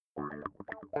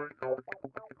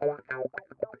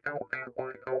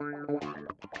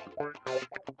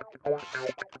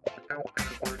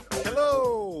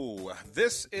Hello,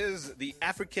 this is the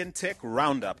African Tech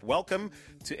Roundup. Welcome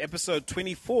to episode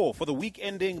 24 for the week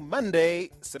ending Monday,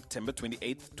 September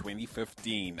 28th,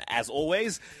 2015. As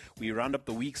always, we round up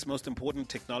the week's most important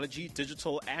technology,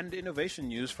 digital, and innovation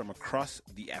news from across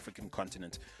the African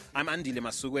continent. I'm Andile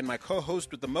Masuku, and my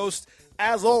co-host with the most,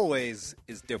 as always,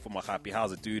 is Tefo Mogapi.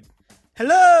 How's it, dude?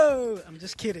 Hello! I'm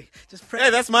just kidding. Hey,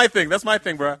 that's my thing,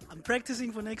 bro. I'm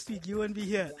practicing for next week. You won't be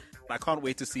here. I can't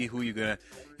wait to see who you're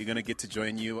gonna get to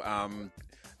join you.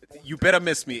 You better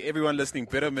miss me. Everyone listening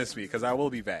better miss me because I will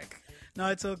be back. No,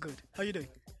 it's all good. How you doing?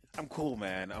 I'm cool,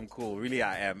 man. I'm cool. Really,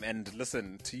 I am. And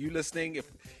listen, to you listening,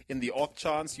 if in the off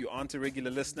chance you aren't a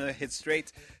regular listener, head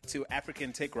straight to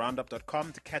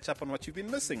africantechroundup.com to catch up on what you've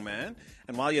been missing, man.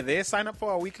 And while you're there, sign up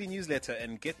for our weekly newsletter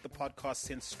and get the podcast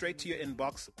sent straight to your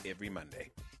inbox every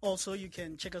Monday. Also, you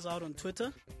can check us out on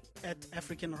Twitter. At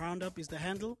African Roundup is the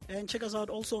handle. And check us out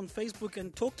also on Facebook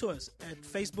and talk to us at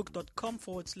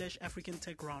facebook.com/African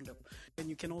Tech Roundup. And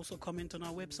you can also comment on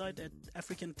our website at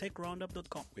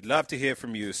africantechroundup.com. We'd love to hear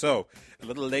from you. So, a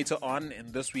little later on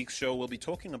in this week's show, we'll be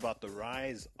talking about the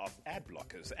rise of ad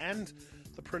blockers and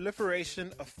the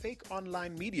proliferation of fake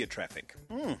online media traffic.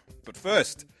 But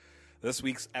first, this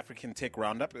week's African Tech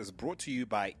Roundup is brought to you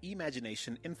by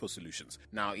Imagination Info Solutions.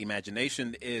 Now,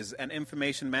 Imagination is an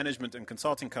information management and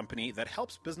consulting company that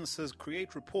helps businesses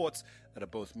create reports that are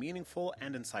both meaningful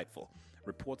and insightful.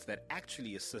 Reports that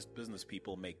actually assist business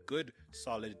people make good,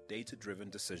 solid,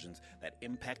 data-driven decisions that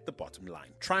impact the bottom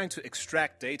line. Trying to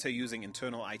extract data using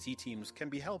internal IT teams can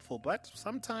be helpful, but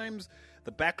sometimes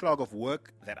the backlog of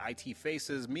work that IT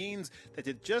faces means that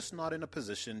they're just not in a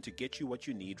position to get you what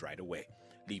you need right away,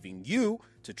 leaving you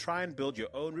to try and build your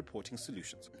own reporting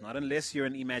solutions. Not unless you're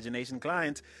an Imagination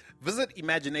client. Visit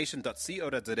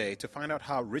imagination.co.za to find out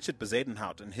how Richard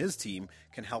Bezuidenhout and his team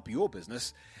can help your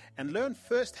business and learn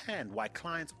firsthand why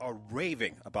clients are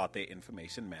raving about their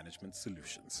information management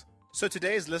solutions. So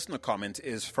today's listener comment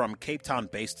is from Cape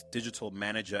Town-based digital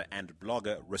manager and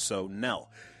blogger Rousseau Nel.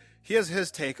 Here's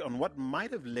his take on what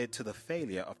might have led to the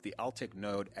failure of the Altec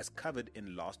node as covered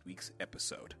in last week's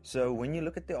episode. So when you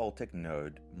look at the Altec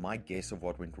node, my guess of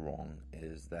what went wrong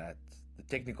is that the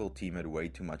technical team had way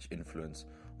too much influence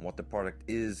on what the product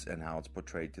is and how it's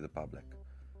portrayed to the public.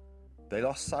 They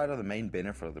lost sight of the main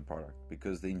benefit of the product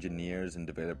because the engineers and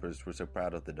developers were so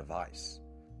proud of the device.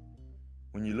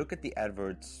 When you look at the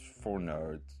adverts for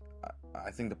Node,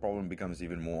 I think the problem becomes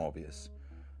even more obvious.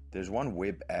 There's one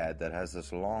web ad that has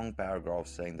this long paragraph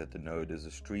saying that the Node is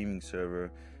a streaming server,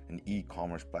 an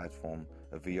e-commerce platform,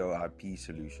 a VoIP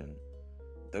solution.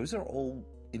 Those are all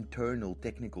internal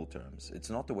technical terms. It's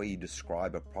not the way you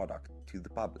describe a product to the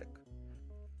public.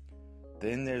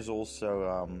 Then there's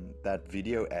also that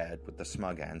video ad with the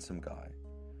smug handsome guy.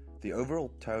 The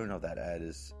overall tone of that ad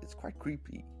it's quite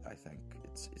creepy, I think.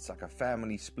 It's like a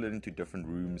family split into different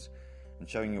rooms and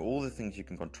showing you all the things you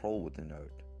can control with the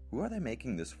Node. Who are they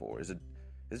making this for? Is it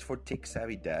for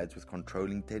tech-savvy dads with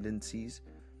controlling tendencies?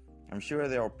 I'm sure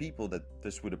there are people that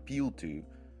this would appeal to,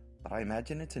 but I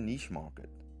imagine it's a niche market.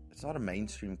 It's not a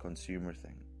mainstream consumer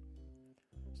thing.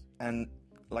 And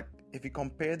if you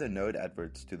compare the Node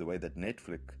adverts to the way that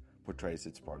Netflix portrays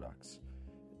its products,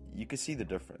 you can see the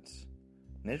difference.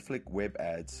 Netflix web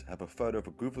ads have a photo of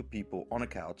a group of people on a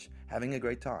couch having a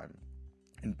great time.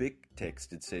 In big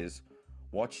text it says,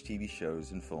 watch TV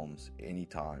shows and films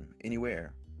anytime,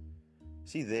 anywhere.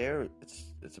 See there,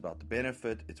 it's about the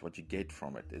benefit, it's what you get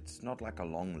from it. It's not like a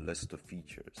long list of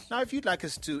features. Now, if you'd like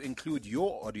us to include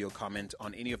your audio comment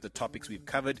on any of the topics we've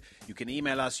covered, you can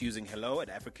email us using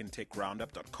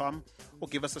hello@africantechroundup.com or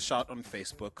give us a shout on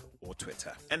Facebook or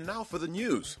Twitter. And now for the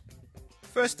news.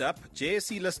 First up,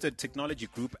 JSE-listed technology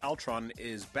group Altron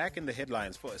is back in the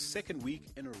headlines for a second week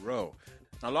in a row.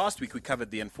 Now, last week we covered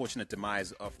the unfortunate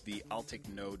demise of the Altec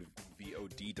Node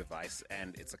VOD device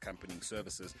and its accompanying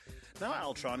services. Now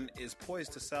Altron is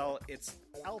poised to sell its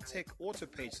Altec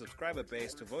Autopage subscriber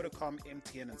base to Vodacom,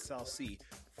 MTN and Cell C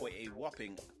for a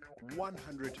whopping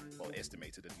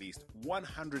estimated at least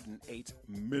 $108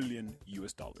 million.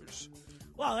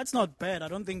 Wow, that's not bad. I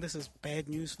don't think this is bad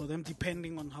news for them,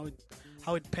 depending on how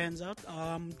it pans out.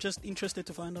 Just interested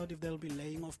to find out if they'll be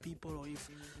laying off people or if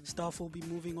staff will be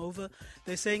moving over.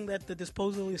 They're saying that the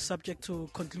disposal is subject to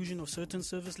conclusion of certain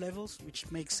service levels,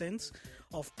 which makes sense,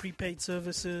 of prepaid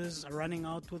services running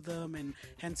out with them, and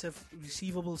hence have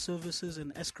receivable services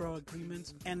and escrow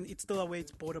agreements, and it still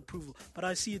awaits board approval. But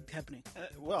I see it happening.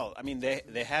 Well, I mean,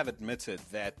 they have admitted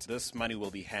that this money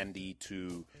will be handy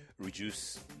to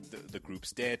reduce the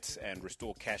group's debt and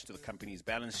restore cash to the company's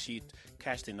balance sheet.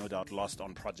 Cash they no doubt lost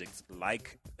on projects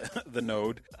like the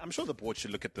node. I'm sure the board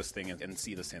should look at this thing and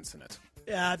see the sense in it.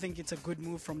 Yeah, I think it's a good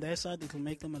move from their side. It'll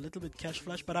make them a little bit cash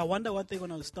flush. But I wonder what they're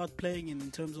going to start playing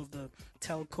in terms of the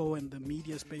telco and the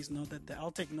media space now that the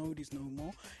Altec node is no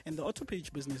more and the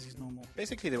Autopage business is no more.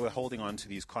 Basically, they were holding on to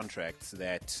these contracts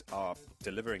that are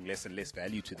delivering less and less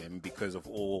value to them because of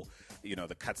all,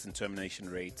 the cuts in termination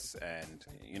rates and,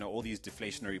 all these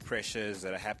deflationary pressures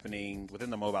that are happening within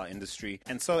the mobile industry.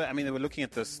 And so, they were looking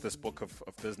at this book of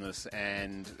business,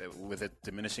 and with it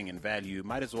diminishing in value,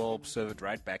 might as well serve it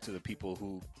right back to the people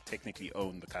who technically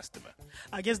own the customer.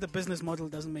 I guess the business model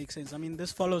doesn't make sense.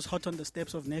 This follows hot on the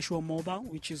steps of Nashua Mobile,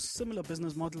 which is similar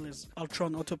business model as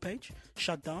Altron Autopage,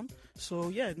 shut down. So,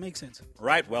 yeah, it makes sense.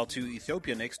 Right, well, to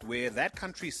Ethiopia next, where that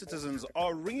country's citizens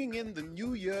are ringing in the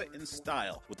new year in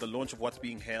style with the launch of what's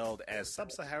being hailed as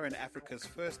Sub-Saharan Africa's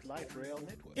first light rail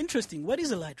network. Interesting. What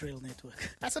is a light rail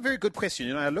network? That's a very good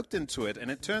question. I looked into it,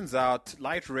 and it turns out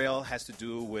light rail has to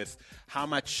do with how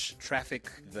much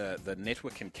traffic the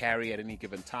network can carry at any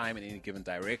given time in any given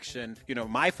direction.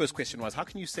 My first question was, how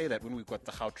can you say that when we've got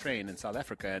the Gautrain in South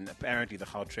Africa, and apparently the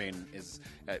Gautrain is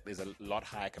a lot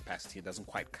higher capacity. It doesn't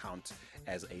quite count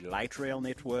as a light rail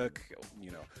network.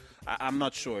 I'm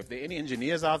not sure. If there are any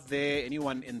engineers out there,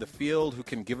 anyone in the field who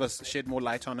can shed more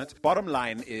light on it. Bottom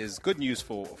line is good news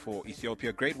for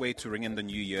Ethiopia. Great way to ring in the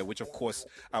new year, which of course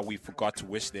we forgot to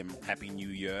wish them Happy New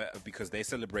Year because they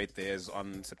celebrate theirs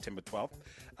on September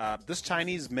 12th. This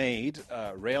Chinese-made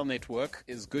rail network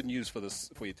is good news for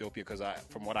Ethiopia because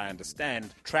from what I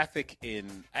understand, traffic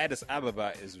in Addis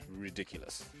Ababa is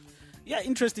ridiculous. Yeah,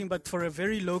 interesting, but for a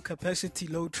very low capacity,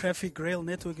 low traffic rail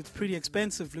network, it's pretty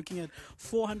expensive, looking at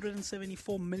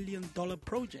 $474 million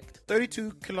project.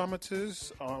 32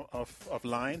 kilometers of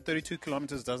line. 32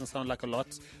 kilometers doesn't sound like a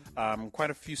lot. Quite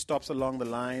a few stops along the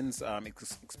lines.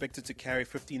 It's expected to carry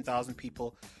 15,000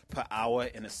 people per hour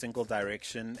in a single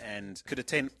direction and could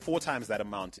attain 4 times that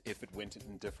amount if it went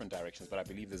in different directions. But I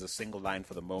believe there's a single line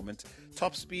for the moment.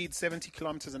 Top speed, 70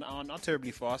 kilometers an hour, not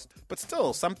terribly fast, but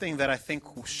still something that I think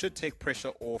should take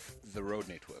pressure off the road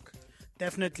network.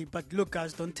 Definitely, but look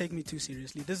guys, don't take me too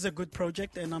seriously. This is a good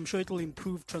project and I'm sure it will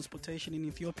improve transportation in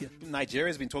Ethiopia.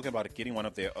 Nigeria's been talking about getting one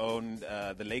of their own.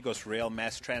 The Lagos Rail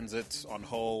Mass Transit on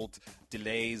hold,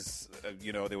 delays.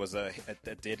 There was a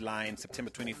deadline, September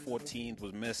 2014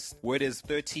 was missed. Word is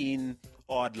 13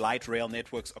 odd light rail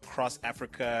networks across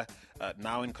Africa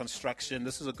now in construction.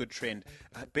 This is a good trend.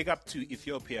 Big up to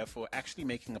Ethiopia for actually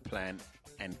making a plan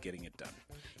and getting it done.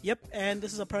 Yep, and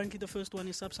this is apparently the first one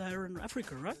in Sub-Saharan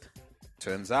Africa, right?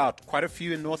 Turns out, quite a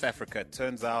few in North Africa.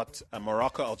 Turns out,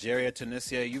 Morocco, Algeria,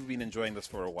 Tunisia, you've been enjoying this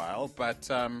for a while. But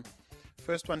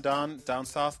first one down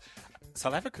south,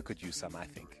 South Africa could use some, I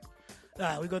think.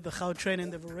 We got the Gautrain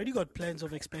and they've already got plans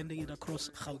of expanding it across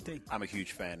Gauteng. I'm a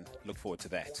huge fan. Look forward to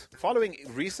that. Following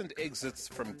recent exits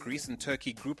from Greece and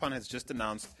Turkey, Groupon has just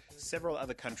announced several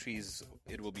other countries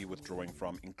it will be withdrawing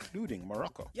from, including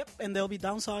Morocco. Yep, and they'll be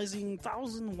downsizing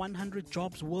 1,100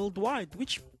 jobs worldwide,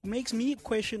 which makes me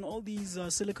question all these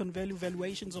Silicon Valley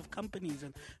valuations of companies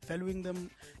and valuing them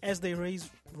as they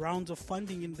raise rounds of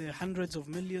funding in the hundreds of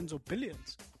millions or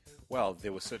billions. Well,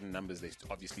 there were certain numbers. They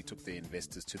obviously took their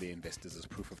investors to their investors as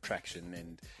proof of traction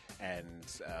and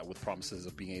with promises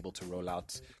of being able to roll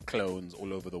out clones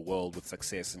all over the world with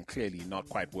success, and clearly not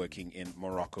quite working in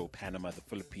Morocco, Panama, the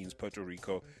Philippines, Puerto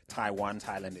Rico, Taiwan,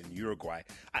 Thailand, and Uruguay.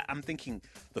 I'm thinking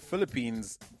the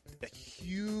Philippines, a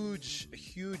huge,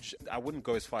 I wouldn't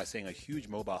go as far as saying a huge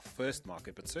mobile first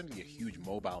market, but certainly a huge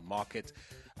mobile market,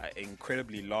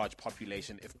 incredibly large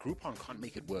population. If Groupon can't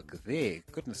make it work there,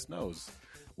 goodness knows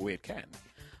where it can.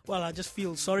 Well, I just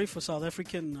feel sorry for South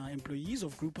African employees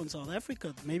of Groupon South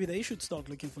Africa. Maybe they should start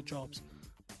looking for jobs.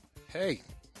 Hey,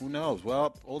 who knows?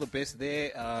 Well, all the best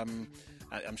there.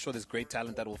 I'm sure there's great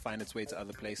talent that will find its way to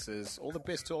other places. All the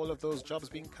best to all of those jobs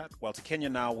being cut. Well, to Kenya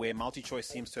now, where MultiChoice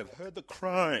seems to have heard the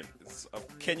cries of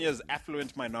Kenya's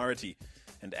affluent minority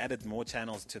and added more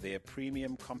channels to their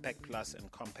premium Compact Plus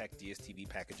and Compact DSTV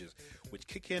packages, which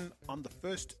kick in on the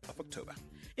 1st of October.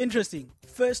 Interesting.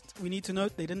 First, we need to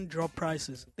note they didn't drop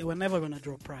prices. They were never going to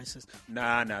drop prices.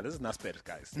 Nah, this is Naspers,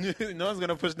 guys. No one's going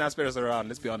to push Naspers around,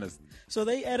 let's be honest. So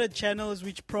they added channels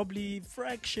which probably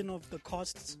fraction of the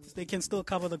costs. They can still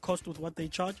cover the cost with what they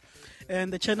charge.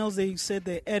 And the channels, they said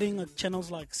they're adding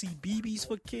channels like CBeebies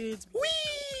for kids.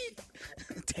 Whee!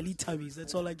 Teletubbies,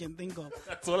 that's all I can think of.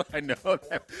 That's all I know.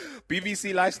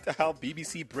 BBC Lifestyle,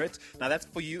 BBC Brit. Now that's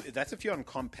for you. That's if you're on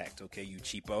compact, okay, you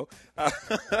cheapo.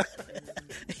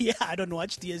 Yeah, I don't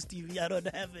watch DSTV. I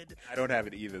don't have it. I don't have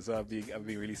it either, so I'm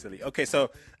being really silly. Okay,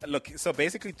 so look, so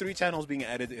basically 3 channels being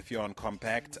added if you're on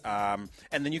compact, and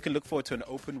then you can look forward to an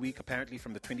open week apparently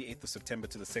from the 28th of September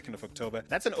to the 2nd of October.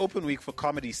 That's an open week for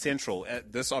Comedy Central.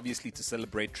 This obviously to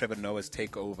celebrate Trevor Noah's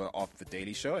takeover of the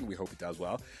Daily Show, and we hope it does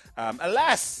well.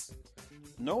 Alas,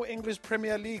 no English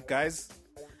Premier League, guys.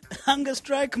 Hunger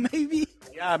strike, maybe.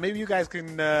 Yeah, maybe you guys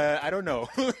can, I don't know,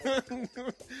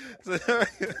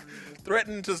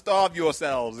 threaten to starve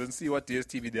yourselves and see what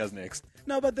DSTV does next.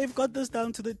 No, but they've got this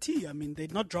down to the T. I mean, they're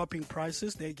not dropping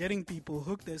prices. They're getting people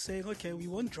hooked. They're saying, okay, we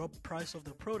won't drop price of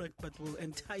the product, but we'll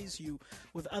entice you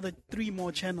with other 3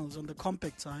 more channels on the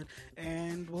compact side.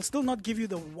 And we'll still not give you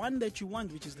the one that you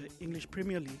want, which is the English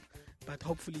Premier League. But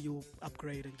hopefully you'll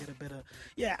upgrade and get a better...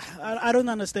 Yeah, I don't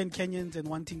understand Kenyans and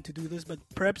wanting to do this, but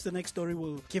perhaps the next story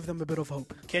will give them a bit of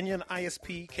hope. Kenyan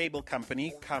ISP cable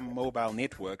company, Come Mobile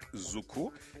Network,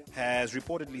 Zuku, has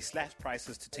reportedly slashed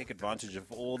prices to take advantage of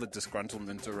all the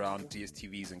disgruntlement around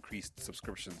DSTV's increased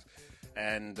subscriptions.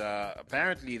 And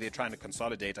apparently they're trying to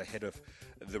consolidate ahead of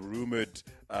the rumored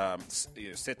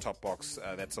set-top box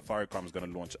that Safaricom is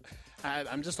going to launch.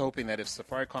 I'm just hoping that if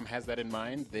Safaricom has that in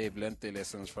mind, they've learnt their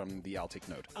lessons from the Altic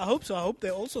Node. I hope so. I hope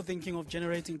they're also thinking of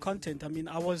generating content. I mean,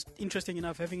 I was interesting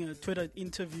enough having a Twitter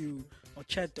interview or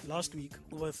chat last week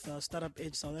with Startup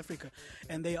Edge South Africa,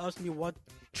 and they asked me what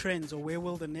trends or where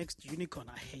will the next unicorn.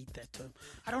 I hate that term.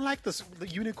 I don't like this. The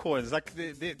unicorns, like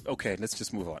okay, let's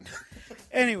just move on.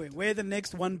 Anyway, where the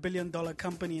next $1 billion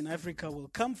company in Africa will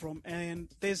come from, and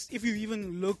if you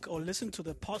even look or listen to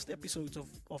the past episodes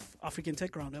of African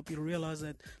Tech Roundup, you'll realize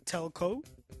that telco,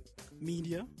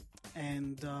 media,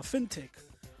 and fintech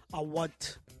are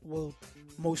what will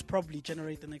most probably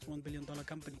generate the next $1 billion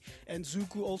company. And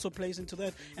Zuku also plays into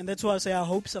that. And that's why I say I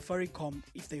hope Safaricom,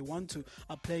 if they want to,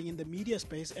 are playing in the media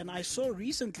space. And I saw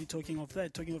recently, talking of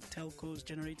telcos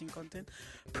generating content,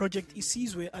 Project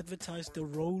Isizwe advertised the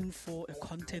role for a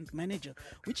content manager,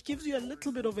 which gives you a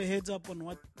little bit of a heads up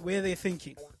on where they're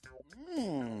thinking.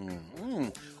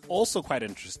 Also quite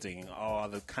interesting are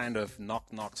the kind of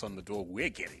knocks on the door we're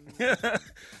getting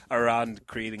around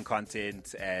creating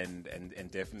content and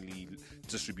definitely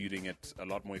distributing it a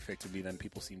lot more effectively than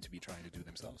people seem to be trying to do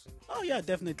themselves. Oh yeah,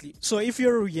 definitely. So if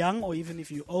you're young or even if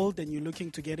you're old and you're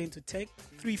looking to get into tech,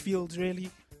 3 fields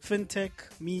really: fintech,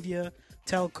 media,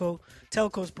 telco.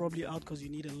 Telco's probably out because you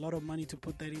need a lot of money to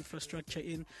put that infrastructure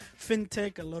in.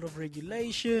 Fintech, a lot of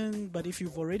regulation. But if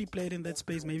you've already played in that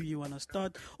space, maybe you want to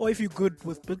start. Or if you're good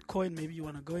with Bitcoin, maybe you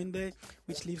want to go in there,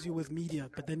 which leaves you with media.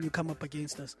 But then you come up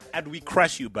against us. And we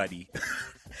crush you, buddy.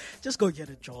 Just go get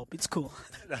a job. It's cool.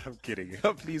 I'm kidding.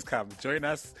 Please come. Join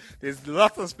us. There's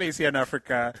lots of space here in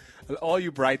Africa. All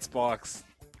you bright sparks,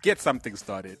 get something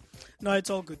started. No, it's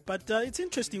all good. But it's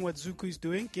interesting what Zuku is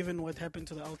doing, given what happened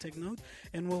to the Altec node,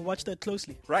 and we'll watch that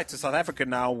closely. Right, to South Africa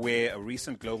now, where a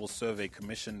recent global survey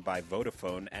commissioned by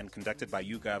Vodafone and conducted by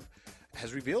YouGov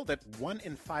has revealed that 1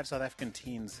 in 5 South African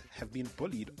teens have been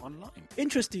bullied online.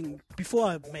 Interesting. Before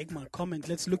I make my comment,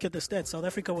 let's look at the stats. South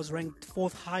Africa was ranked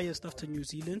 4th highest after New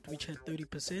Zealand, which had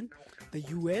 30%. The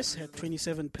US had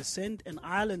 27%, and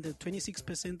Ireland had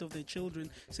 26% of their children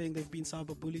saying they've been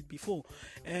cyberbullied before.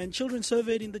 And children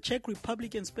surveyed in the Czech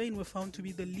Republic and Spain were found to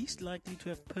be the least likely to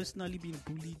have personally been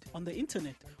bullied on the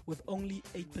internet, with only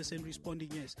 8% responding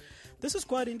yes. This is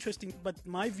quite interesting, but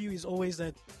my view is always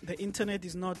that the internet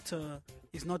is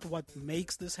not what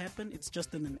makes this happen. It's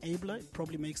just an enabler. It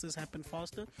probably makes this happen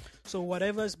faster. So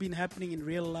whatever has been happening in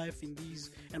real life in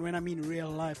these, and when I mean real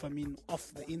life, I mean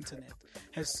off the internet,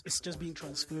 it's just being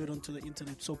transferred onto the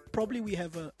internet. So probably we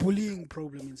have a bullying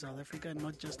problem in South Africa and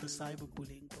not just a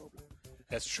cyberbullying problem.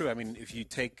 That's true. I mean, if you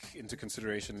take into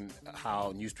consideration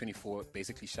how News24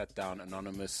 basically shut down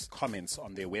anonymous comments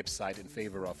on their website in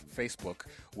favor of Facebook,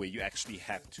 where you actually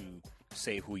have to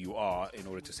say who you are in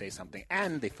order to say something,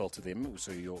 and they filter them,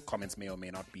 so your comments may or may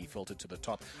not be filtered to the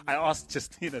top. I asked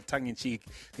just tongue-in-cheek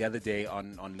the other day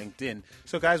on LinkedIn,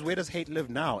 so guys, where does hate live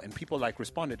now? And people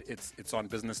responded, it's on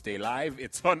Business Day Live,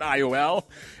 it's on IOL.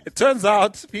 It turns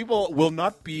out people will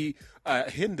not be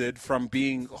hindered from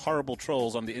being horrible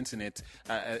trolls on the internet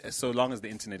so long as the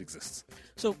internet exists.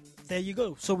 So there you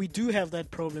go. So we do have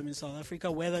that problem in South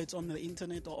Africa, whether it's on the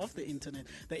internet or off the internet.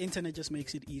 The internet just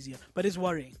makes it easier, but it's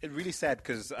worrying. It's really sad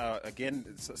because again,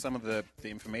 some of the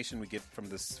information we get from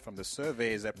the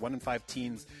survey is that 1 in 5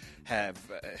 teens have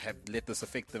let this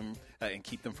affect them and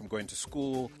keep them from going to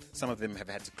school. Some of them have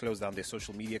had to close down their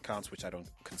social media accounts, which I don't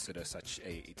consider such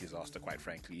a disaster, quite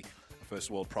frankly. first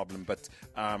world problem. But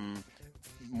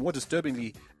more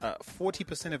disturbingly,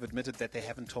 40% have admitted that they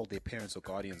haven't told their parents or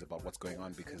guardians about what's going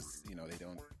on because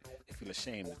they feel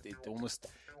ashamed. It almost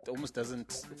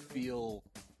doesn't feel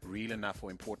real enough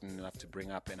or important enough to bring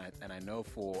up. And I know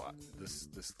for this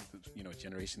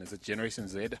generation, is it Generation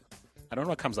Z? I don't know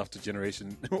what comes after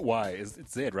Generation Y.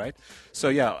 It's Z, right? So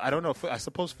yeah, I don't know. I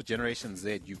suppose for Generation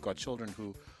Z, you've got children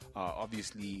who are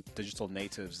obviously digital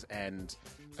natives, and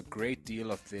a great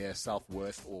deal of their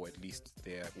self-worth, or at least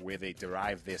where they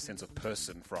derive their sense of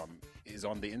person from, is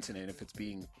on the internet. If it's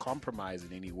being compromised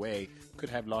in any way, could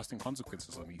have lasting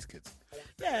consequences on these kids.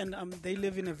 Yeah, and they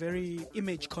live in a very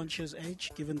image-conscious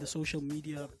age, given the social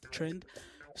media trend.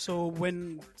 So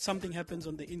when something happens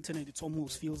on the internet, it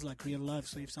almost feels like real life.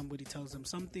 So if somebody tells them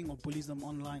something or bullies them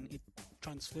online, it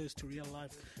transfers to real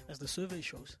life, as the survey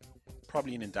shows.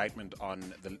 Probably an indictment on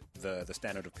the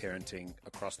standard of parenting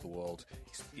across the world,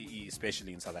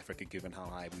 especially in South Africa, given how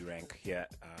high we rank here.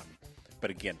 But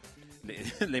again,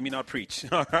 let me not preach,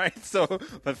 all right? So,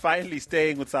 but finally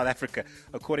staying with South Africa,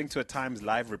 according to a Times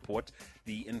Live report,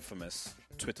 the infamous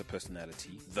Twitter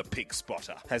personality, the Pig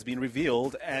Spotter, has been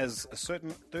revealed as a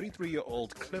certain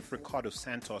 33-year-old Cliff Ricardo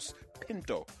Santos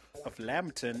Pinto of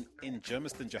Lambton in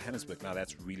Germiston, Johannesburg. Now,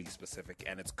 that's really specific,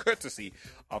 and it's courtesy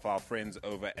of our friends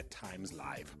over at Times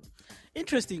Live.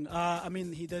 Interesting.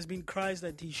 There's been cries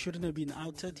that he shouldn't have been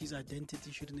outed. His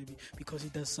identity shouldn't have been, because he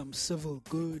does some civil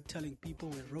good, telling people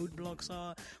where roadblocks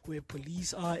are, where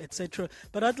police are, etc.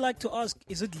 But I'd like to ask,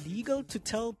 is it legal to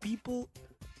tell people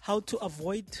how to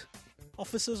avoid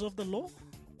officers of the law?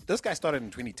 This guy started in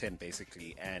 2010,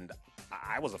 basically, and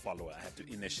I was a follower. I have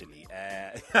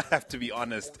to be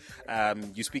honest.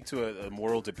 You speak to a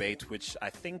moral debate, which I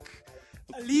think...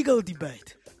 A legal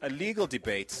debate,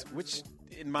 which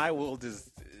in my world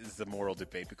is a moral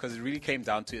debate, because it really came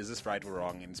down to, is this right or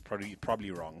wrong? And it's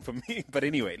probably wrong for me. But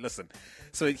anyway, listen.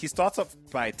 So he starts off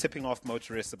by tipping off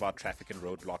motorists about traffic and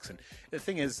roadblocks. And the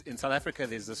thing is, in South Africa,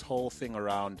 there's this whole thing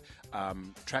around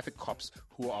traffic cops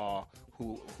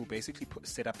who basically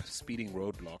set up speeding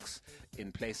roadblocks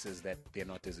in places that they're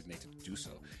not designated to do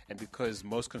so. And because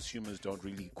most consumers don't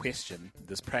really question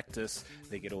this practice,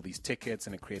 they get all these tickets,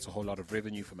 and it creates a whole lot of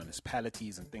revenue for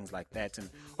municipalities and things like that.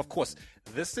 And of course,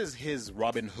 this is his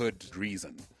Robin Hood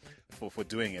reason for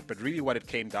doing it. But really what it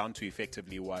came down to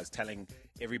effectively was telling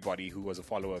everybody who was a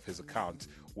follower of his account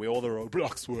where all the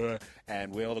roadblocks were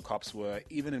and where all the cops were,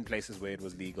 even in places where it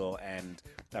was legal, and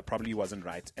that probably wasn't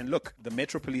right. And look, the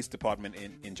Metro Police Department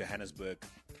in Johannesburg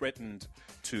threatened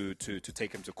to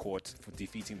take him to court for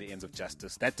defeating the ends of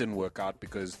justice. That didn't work out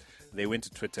because they went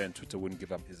to Twitter, and Twitter wouldn't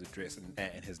give up his address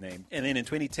and his name. And then in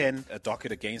 2010, a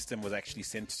docket against him was actually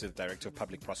sent to the Director of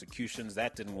Public Prosecutions.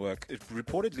 That didn't work. It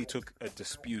reportedly took a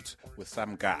dispute with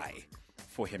some guy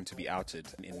for him to be outed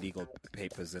in legal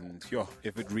papers. And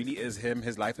if it really is him,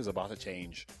 his life is about to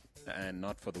change, and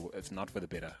it's not for the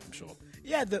better, I'm sure.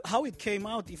 Yeah, how it came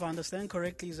out, if I understand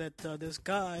correctly, is that this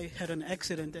guy had an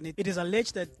accident, and it is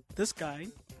alleged that this guy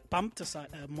bumped a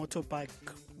motorbike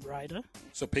rider.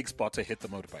 So Pig Spotter hit the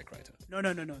motorbike rider? No.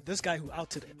 This guy who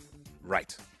outed him.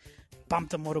 Right.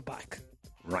 Bumped a motorbike.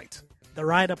 Right. The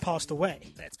rider passed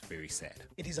away. That's very sad.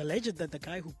 It is alleged that the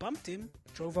guy who bumped him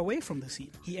drove away from the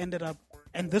scene. He ended up,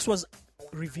 and this was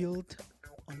revealed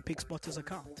on Pig Spotter's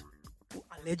account,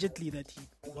 allegedly that he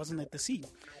wasn't at the scene.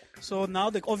 So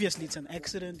now, obviously, it's an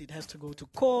accident. It has to go to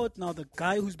court. Now, the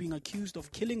guy who's being accused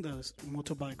of killing the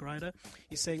motorbike rider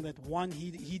is saying that, one,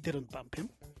 he didn't bump him,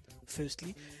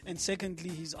 firstly, and secondly,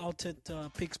 he's outed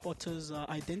Pig Spotter's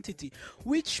identity,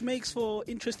 which makes for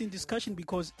interesting discussion,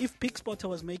 because if Pig Spotter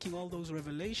was making all those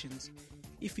revelations,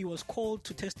 if he was called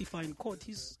to testify in court,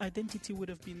 his identity would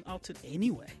have been outed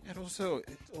anyway. And also,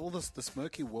 all the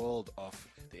murky world of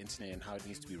the internet and how it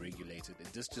needs to be regulated,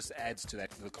 this just adds to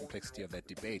the complexity of that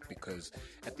debate, because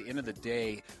at the end of the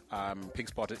day, Pig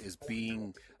Spotter is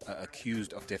being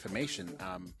accused of defamation.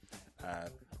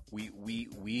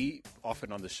 We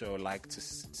often on the show like to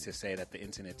say that the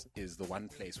internet is the one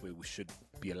place where we should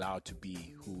be allowed to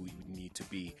be who we need to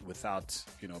be without,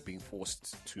 being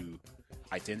forced to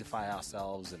identify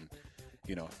ourselves. And,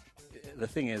 the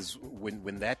thing is,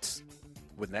 when that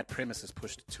premise is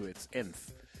pushed to its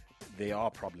nth, there are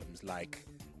problems like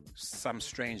some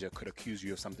stranger could accuse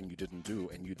you of something you didn't do,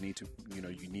 and you'd need to,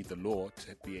 you need the law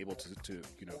to be able to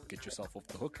get yourself off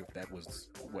the hook if that was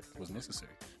what was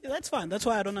necessary. Yeah, that's fine. That's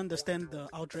why I don't understand the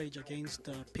outrage against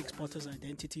Pig Spotter's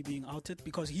identity being outed,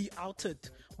 because he outed,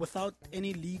 without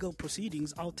any legal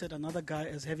proceedings, outed another guy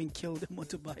as having killed a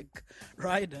motorbike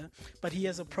rider, but he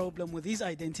has a problem with his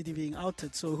identity being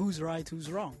outed. So who's right,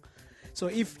 who's wrong? So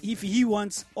if he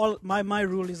wants my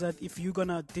rule is that if you're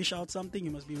gonna dish out something,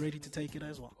 you must be ready to take it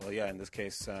as well. Well, yeah, in this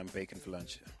case, bacon for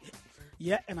lunch.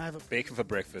 Yeah, and I have a Bacon for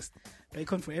breakfast.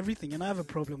 bacon for everything, and I have a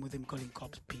problem with him calling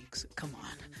cops pigs. Come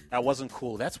on. That wasn't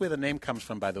cool. That's where the name comes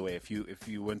from, by the way. If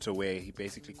you weren't aware, he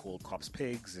basically called cops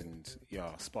pigs, and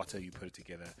yeah, spotter, you put it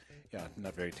together. Yeah,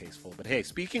 not very tasteful. But hey,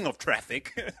 speaking of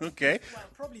traffic, okay. Well,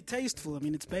 probably tasteful. I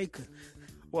mean, it's bacon.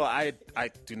 Well, I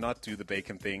do not do the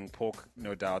bacon thing, pork,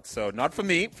 no doubt. So not for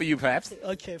me, for you perhaps.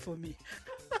 Okay, for me.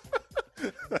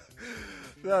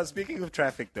 No, speaking of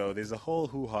traffic, though, there's a whole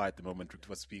hoo-ha at the moment with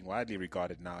what's being widely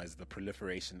regarded now as the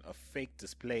proliferation of fake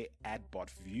display ad bot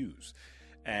views.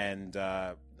 And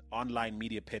online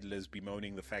media peddlers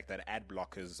bemoaning the fact that ad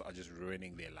blockers are just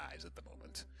ruining their lives at the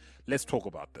moment. Let's talk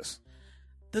about this.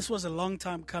 This was a long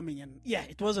time coming, and yeah,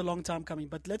 it was a long time coming.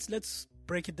 But let's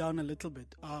break it down a little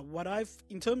bit.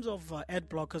 In terms of ad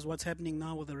blockers, what's happening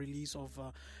now with the release of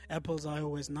Apple's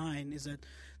iOS 9 is that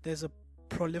there's a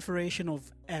proliferation of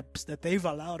apps that they've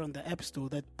allowed on the App Store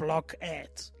that block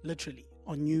ads, literally,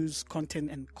 on news,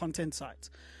 content, and content sites.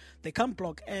 They can't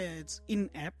block ads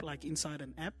in-app, like inside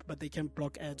an app, but they can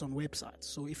block ads on websites.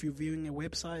 So if you're viewing a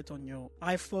website on your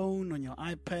iPhone, on your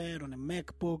iPad, on a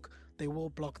MacBook, they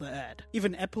will block the ad.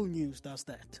 Even Apple News does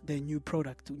that. Their new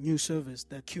product, new service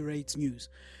that curates news.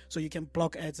 So you can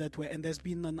block ads that way. And there's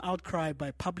been an outcry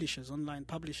by publishers, online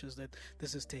publishers, that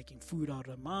this is taking food out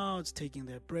of their mouths, taking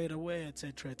their bread away,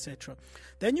 etc., etc.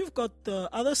 Then you've got the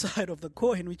other side of the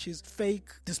coin, which is fake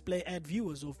display ad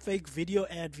viewers or fake video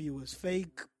ad viewers,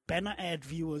 fake banner ad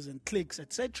viewers and clicks,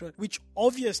 etc., which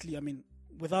obviously, I mean,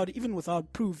 without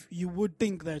proof, you would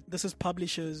think that this is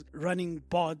publishers running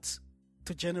bots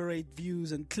to generate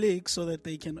views and clicks so that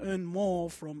they can earn more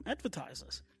from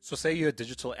advertisers. So say you're a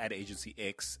digital ad agency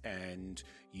X and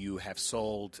you have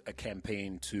sold a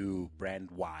campaign to brand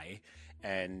Y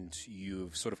and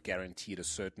you've sort of guaranteed a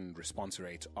certain response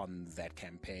rate on that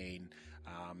campaign,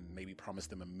 maybe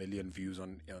promised them 1 million views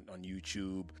on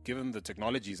YouTube. Given the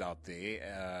technologies out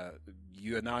there,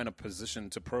 you are now in a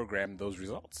position to program those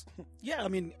results. Yeah, I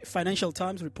mean, Financial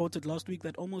Times reported last week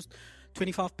that almost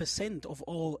 25% of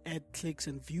all ad clicks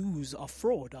and views are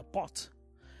fraud, are bot.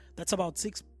 That's about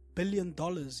 $6 billion in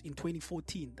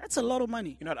 2014. That's a lot of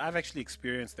money. You know what, I've actually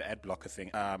experienced the ad blocker thing.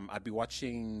 I'd be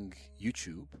watching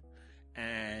YouTube,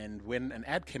 and when an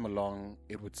ad came along,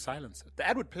 it would silence it. The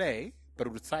ad would play, but it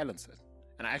would silence it.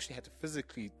 And I actually had to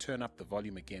physically turn up the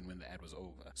volume again when the ad was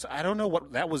over. So I don't know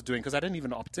what that was doing because I didn't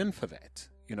even opt in for that.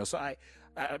 You know, so I'm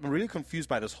really confused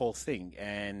by this whole thing.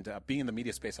 And being in the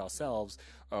media space ourselves,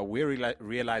 we're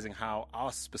realizing how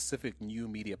our specific new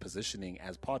media positioning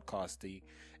as podcasting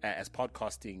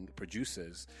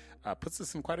producers puts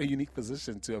us in quite a unique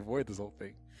position to avoid this whole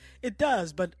thing. It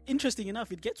does, but interesting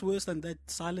enough, it gets worse than that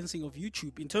silencing of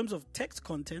YouTube. In terms of text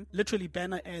content, literally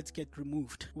banner ads get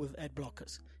removed with ad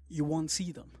blockers. You won't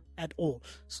see them at all.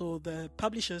 So the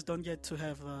publishers don't get to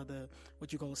have the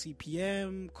what you call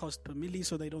CPM, cost per milli,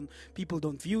 so people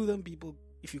don't view them.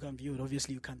 If you can't view it,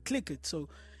 obviously you can't click it. So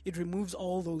it removes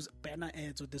all those banner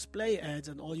ads or display ads,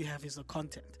 and all you have is the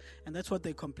content. And that's what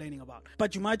they're complaining about.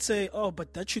 But you might say, oh,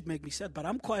 but that should make me sad. But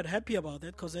I'm quite happy about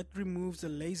that because that removes the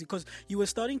lazy. Because you were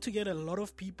starting to get a lot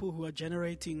of people who are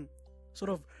generating, sort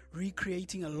of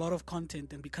recreating a lot of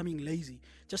content and becoming lazy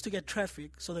just to get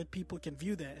traffic so that people can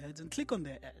view their ads and click on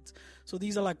their ads. So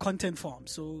these are like content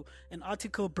farms. So an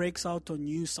article breaks out on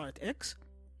news site X.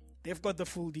 They've got the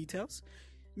full details.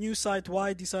 News site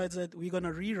Y decides that we're going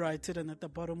to rewrite it, and at the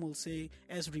bottom we'll say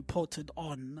as reported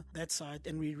on that site,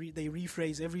 and they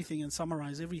rephrase everything and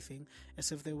summarize everything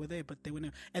as if they were there, but they were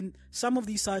not. And some of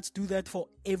these sites do that for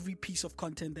every piece of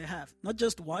content they have, not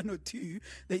just one or two.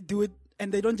 They do it,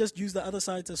 and they don't just use the other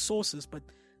sites as sources, but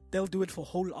they'll do it for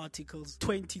whole articles,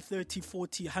 20, 30,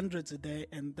 40, hundreds a day,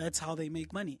 and that's how they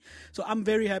make money. So I'm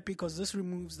very happy because this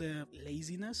removes their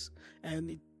laziness, and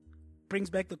it brings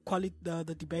back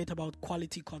the debate about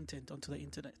quality content onto the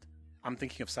internet. I'm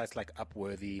thinking of sites like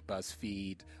Upworthy,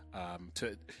 BuzzFeed,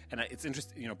 it's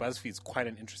interesting. You know, BuzzFeed's quite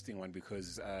an interesting one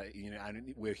because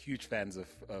we're huge fans of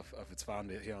its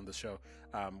founder here on the show.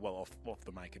 Off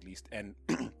the mic at least, and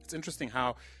it's interesting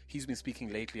how he's been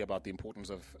speaking lately about the importance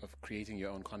of creating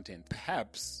your own content.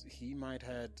 Perhaps he might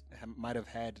have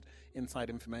had inside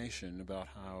information about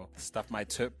how stuff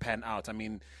might pan out. I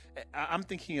mean, I'm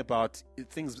thinking about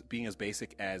things being as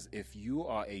basic as if you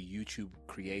are a YouTube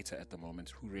creator at the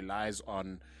moment who relies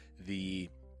on the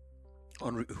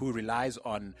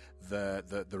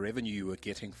revenue you are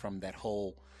getting from that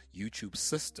whole YouTube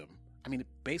system. I mean, it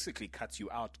basically cuts you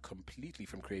out completely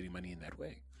from creating money in that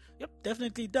way. Yep,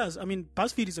 definitely does. I mean,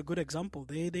 BuzzFeed is a good example.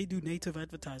 They do native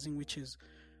advertising, which is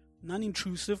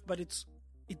non-intrusive, but it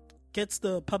gets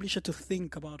the publisher to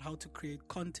think about how to create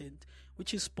content,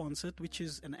 which is sponsored, which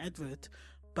is an advert,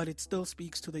 but it still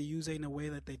speaks to the user in a way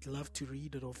that they'd love to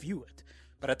read it or view it.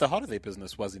 But at the heart of their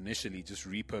business was initially just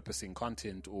repurposing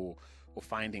content or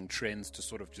finding trends to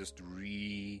sort of just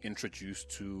reintroduce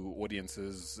to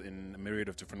audiences in a myriad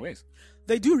of different ways.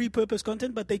 They do repurpose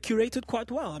content, but they curate it quite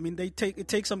well. I mean, it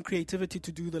takes some creativity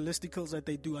to do the listicles that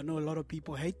they do. I know a lot of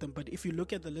people hate them, but if you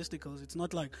look at the listicles, it's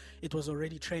not like it was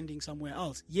already trending somewhere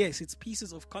else. Yes, it's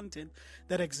pieces of content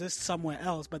that exist somewhere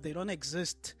else, but they don't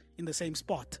exist in the same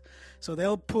spot. So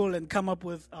they'll pull and come up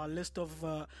with a list of,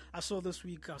 I saw this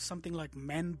week something like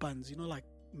man buns, like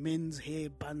men's hair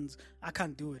buns. I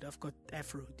can't do it. I've got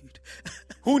afro, dude.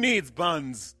 Who needs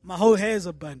buns? My whole hair's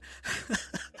a bun.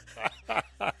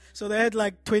 So they had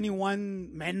like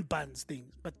 21 man buns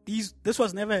things, but this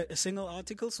was never a single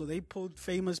article. So they pulled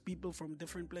famous people from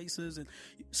different places, and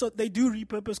so they do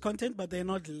repurpose content, but they're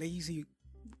not lazy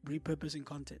repurposing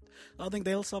content. I think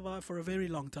they'll survive for a very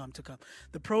long time to come.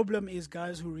 The problem is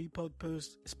guys who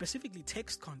repurpose specifically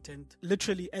text content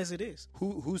literally as it is.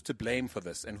 Who's to blame for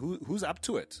this, and who's up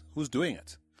to it? Who's doing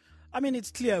it? I mean,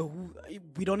 it's clear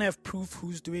we don't have proof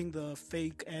who's doing the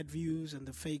fake ad views and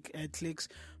the fake ad clicks,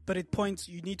 but it points,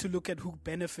 you need to look at who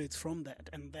benefits from that,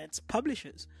 and that's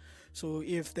publishers. So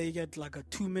if they get like a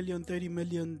 2 million, 30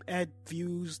 million ad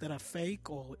views that are fake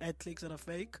or ad clicks that are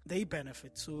fake, they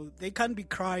benefit. So they can't be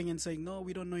crying and saying, no,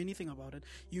 we don't know anything about it.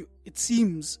 It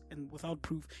seems, and without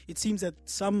proof, it seems that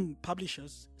some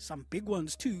publishers, some big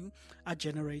ones too, are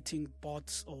generating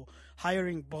bots or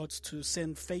hiring bots to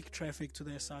send fake traffic to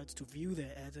their sites to view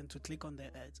their ads and to click on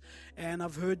their ads. And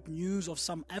I've heard news of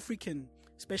some African,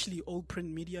 especially old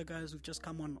print media guys who've just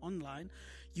come online,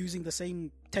 using the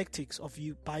same tactics of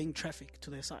you buying traffic to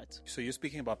their sites. So you're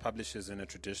speaking about publishers in a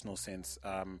traditional sense.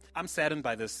 I'm saddened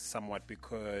by this somewhat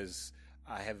because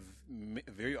I have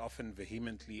very often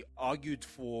vehemently argued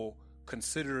for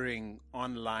considering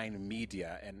online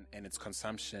media and its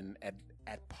consumption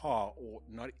at par or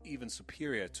not even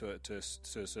superior to a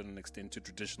certain extent to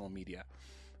traditional media.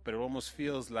 But it almost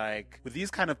feels like with these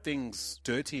kind of things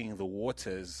dirtying the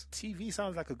waters, TV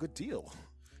sounds like a good deal.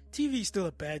 TV is still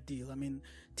a bad deal. I mean,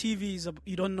 TV is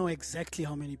you don't know exactly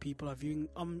how many people are viewing.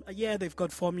 Yeah, they've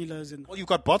got formulas and. Well, you've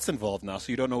got bots involved now,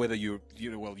 so you don't know whether your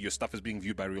stuff is being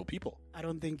viewed by real people. I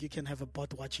don't think you can have a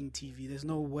bot watching TV. There's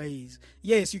no ways.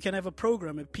 Yes, you can have a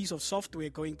program, a piece of software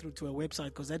going through to a website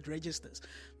because that registers.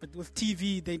 But with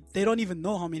TV, they don't even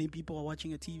know how many people are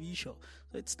watching a TV show.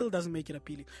 So it still doesn't make it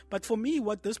appealing. But for me,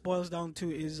 what this boils down to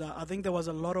is I think there was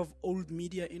a lot of old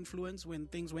media influence when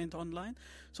things went online.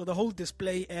 So the whole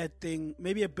display ad thing,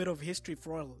 maybe a bit of history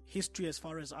as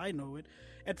far as I know it.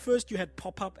 At first, you had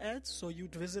pop-up ads. So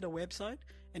you'd visit a website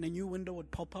and a new window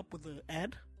would pop up with an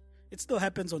ad. It still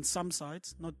happens on some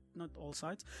sites, not all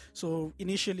sites. So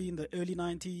initially in the early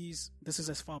 90s, this is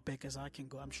as far back as I can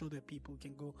go. I'm sure that people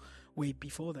can go way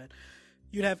before that.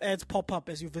 You'd have ads pop up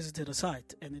as you visited a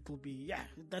site, and it will be,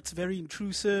 that's very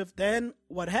intrusive. Then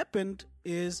what happened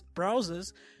is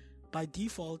browsers, by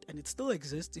default, and it still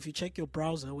exists, if you check your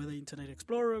browser, whether Internet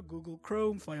Explorer, Google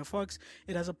Chrome, Firefox,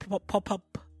 it has a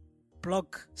pop-up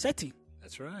block setting.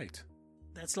 That's right.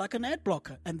 That's like an ad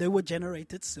blocker, and they were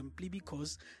generated simply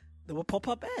because there were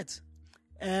pop-up ads.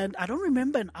 And I don't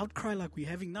remember an outcry like we're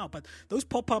having now, but those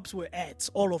pop-ups were ads,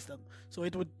 all of them. So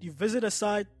you visit a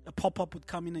site, a pop-up would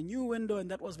come in a new window,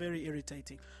 and that was very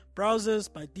irritating.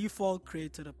 Browsers, by default,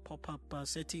 created a pop-up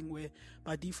setting where,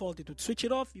 by default, it would switch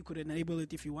it off. You could enable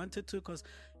it if you wanted to, because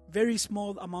very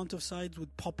small amount of sites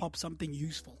would pop up something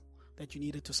useful that you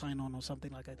needed to sign on or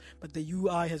something like that. But the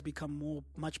UI has become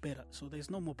much better, so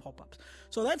there's no more pop-ups.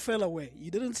 So that fell away.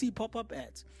 You didn't see pop-up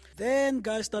ads. Then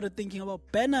guys started thinking about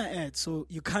banner ads, so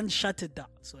you can't shut it down.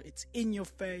 So it's in your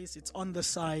face, it's on the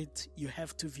site, you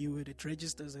have to view it, it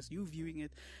registers as you viewing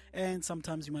it, and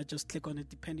sometimes you might just click on it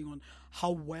depending on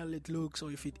how well it looks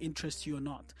or if it interests you or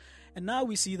not. And now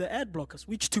we see the ad blockers,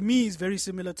 which to me is very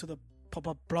similar to the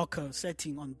pop-up blocker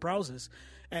setting on browsers.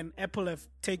 And Apple have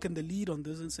taken the lead on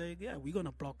this and say, we're going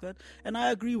to block that. And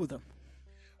I agree with them.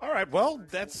 All right, well,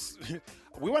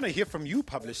 we want to hear from you,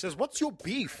 publishers. What's your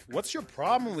beef? What's your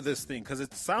problem with this thing? Because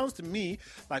it sounds to me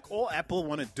like all Apple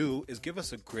want to do is give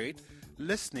us a great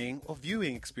listening or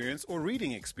viewing experience or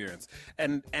reading experience.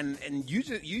 And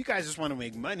you guys just want to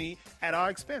make money at our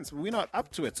expense. We're not up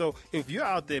to it. So if you're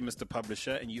out there, Mr.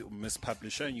 Publisher, and you Miss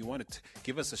Publisher, and you want to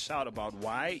give us a shout about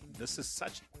why this is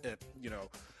such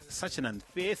an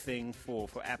unfair thing for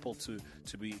Apple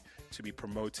to be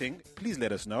promoting, please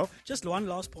let us know. Just one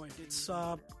last point. It's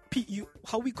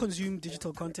how we consume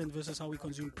digital content versus how we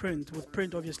consume print. With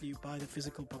print, obviously, you buy the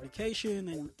physical publication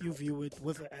and you view it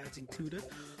with the ads included.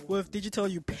 With digital,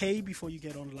 you pay before you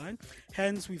get online.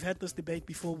 Hence, we've had this debate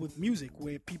before with music,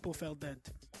 where people felt that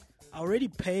I already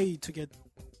paid to get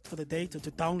for the data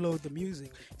to download the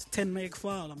music. It's a 10 meg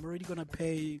file. I'm already gonna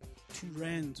pay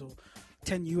R2 or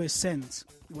 10 US cents,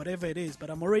 whatever it is, but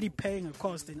I'm already paying a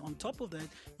cost, and on top of that,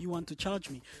 you want to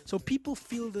charge me. So people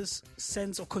feel this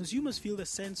sense, or consumers feel the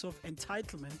sense of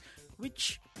entitlement,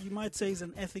 which you might say is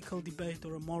an ethical debate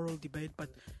or a moral debate,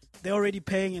 but they're already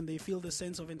paying and they feel the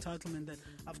sense of entitlement that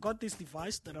I've got this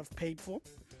device that I've paid for,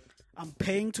 I'm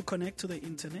paying to connect to the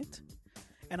internet,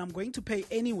 and I'm going to pay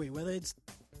anyway, whether it's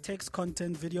text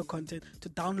content, video content, to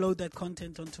download that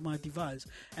content onto my device.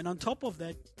 And on top of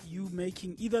that, you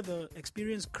making either the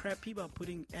experience crappy by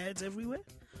putting ads everywhere,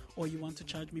 or you want to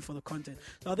charge me for the content.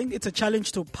 So I think it's a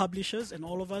challenge to publishers and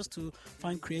all of us to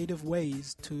find creative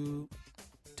ways to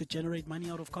generate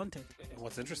money out of content. And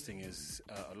what's interesting is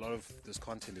a lot of this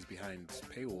content is behind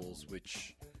paywalls,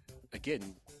 which,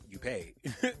 again, you pay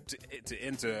to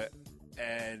enter.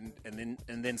 And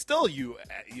then still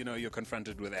you're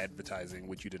confronted with advertising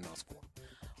which you didn't ask for.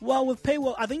 Well, with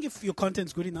paywall, I think if your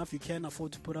content's good enough, you can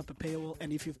afford to put up a paywall,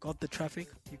 and if you've got the traffic,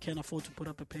 you can afford to put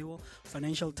up a paywall.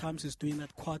 Financial Times is doing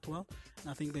that quite well, and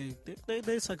I think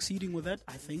they're succeeding with that,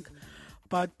 I think.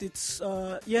 But it's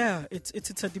a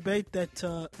debate that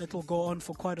will go on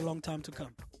for quite a long time to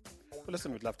come. Well,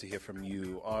 listen, we'd love to hear from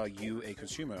you. Are you a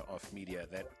consumer of media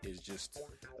that is just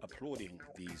applauding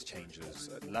these changes,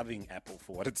 loving Apple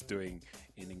for what it's doing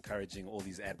in encouraging all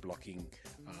these ad blocking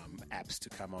apps to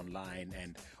come online?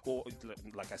 Or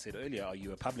like I said earlier, are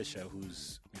you a publisher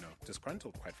who's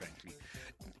disgruntled, quite frankly?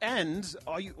 And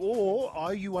are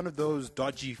you one of those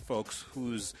dodgy folks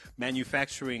who's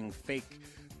manufacturing fake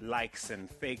likes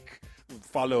and fake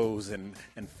follows and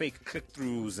fake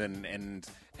click-throughs and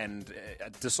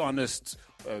dishonest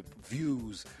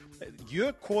views?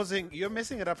 You're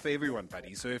messing it up for everyone,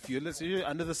 buddy. So if you're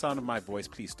under the sound of my voice,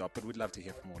 please stop. But we'd love to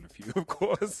hear from all of you, of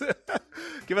course.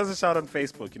 Give us a shout on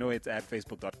Facebook. It's at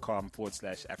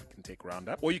facebook.com/African Tech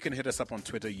Roundup. Or you can hit us up on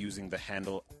Twitter using the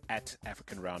handle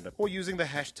 @AfricanRoundup or using the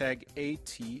hashtag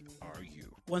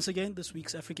ATRU. Once again, this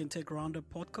week's African Tech Roundup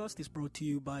podcast is brought to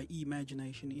you by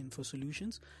Imagination Info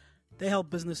Solutions. They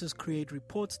help businesses create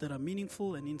reports that are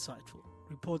meaningful and insightful.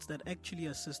 Reports that actually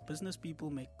assist business people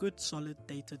make good, solid,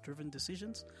 data-driven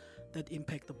decisions that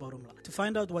impact the bottom line. To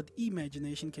find out what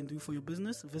Imagination can do for your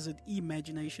business, visit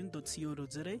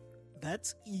imagination.co.za.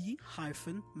 That's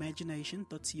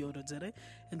e-magination.co.za,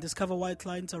 and discover why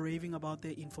clients are raving about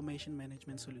their information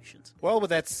management solutions. Well, with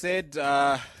that said,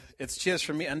 it's cheers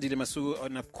from me, Andile Masu,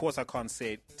 and of course I can't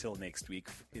say it till next week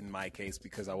in my case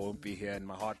because I won't be here and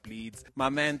my heart bleeds. My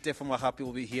man Tefo Mahapi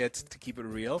will be here to keep it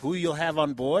real. Who you'll have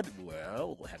on board?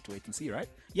 Well, we'll have to wait and see, right?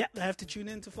 Yeah, I have to tune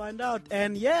in to find out.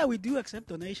 And yeah, we do accept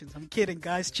donations. I'm kidding,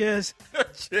 guys. Cheers.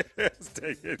 Cheers.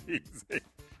 Take it easy.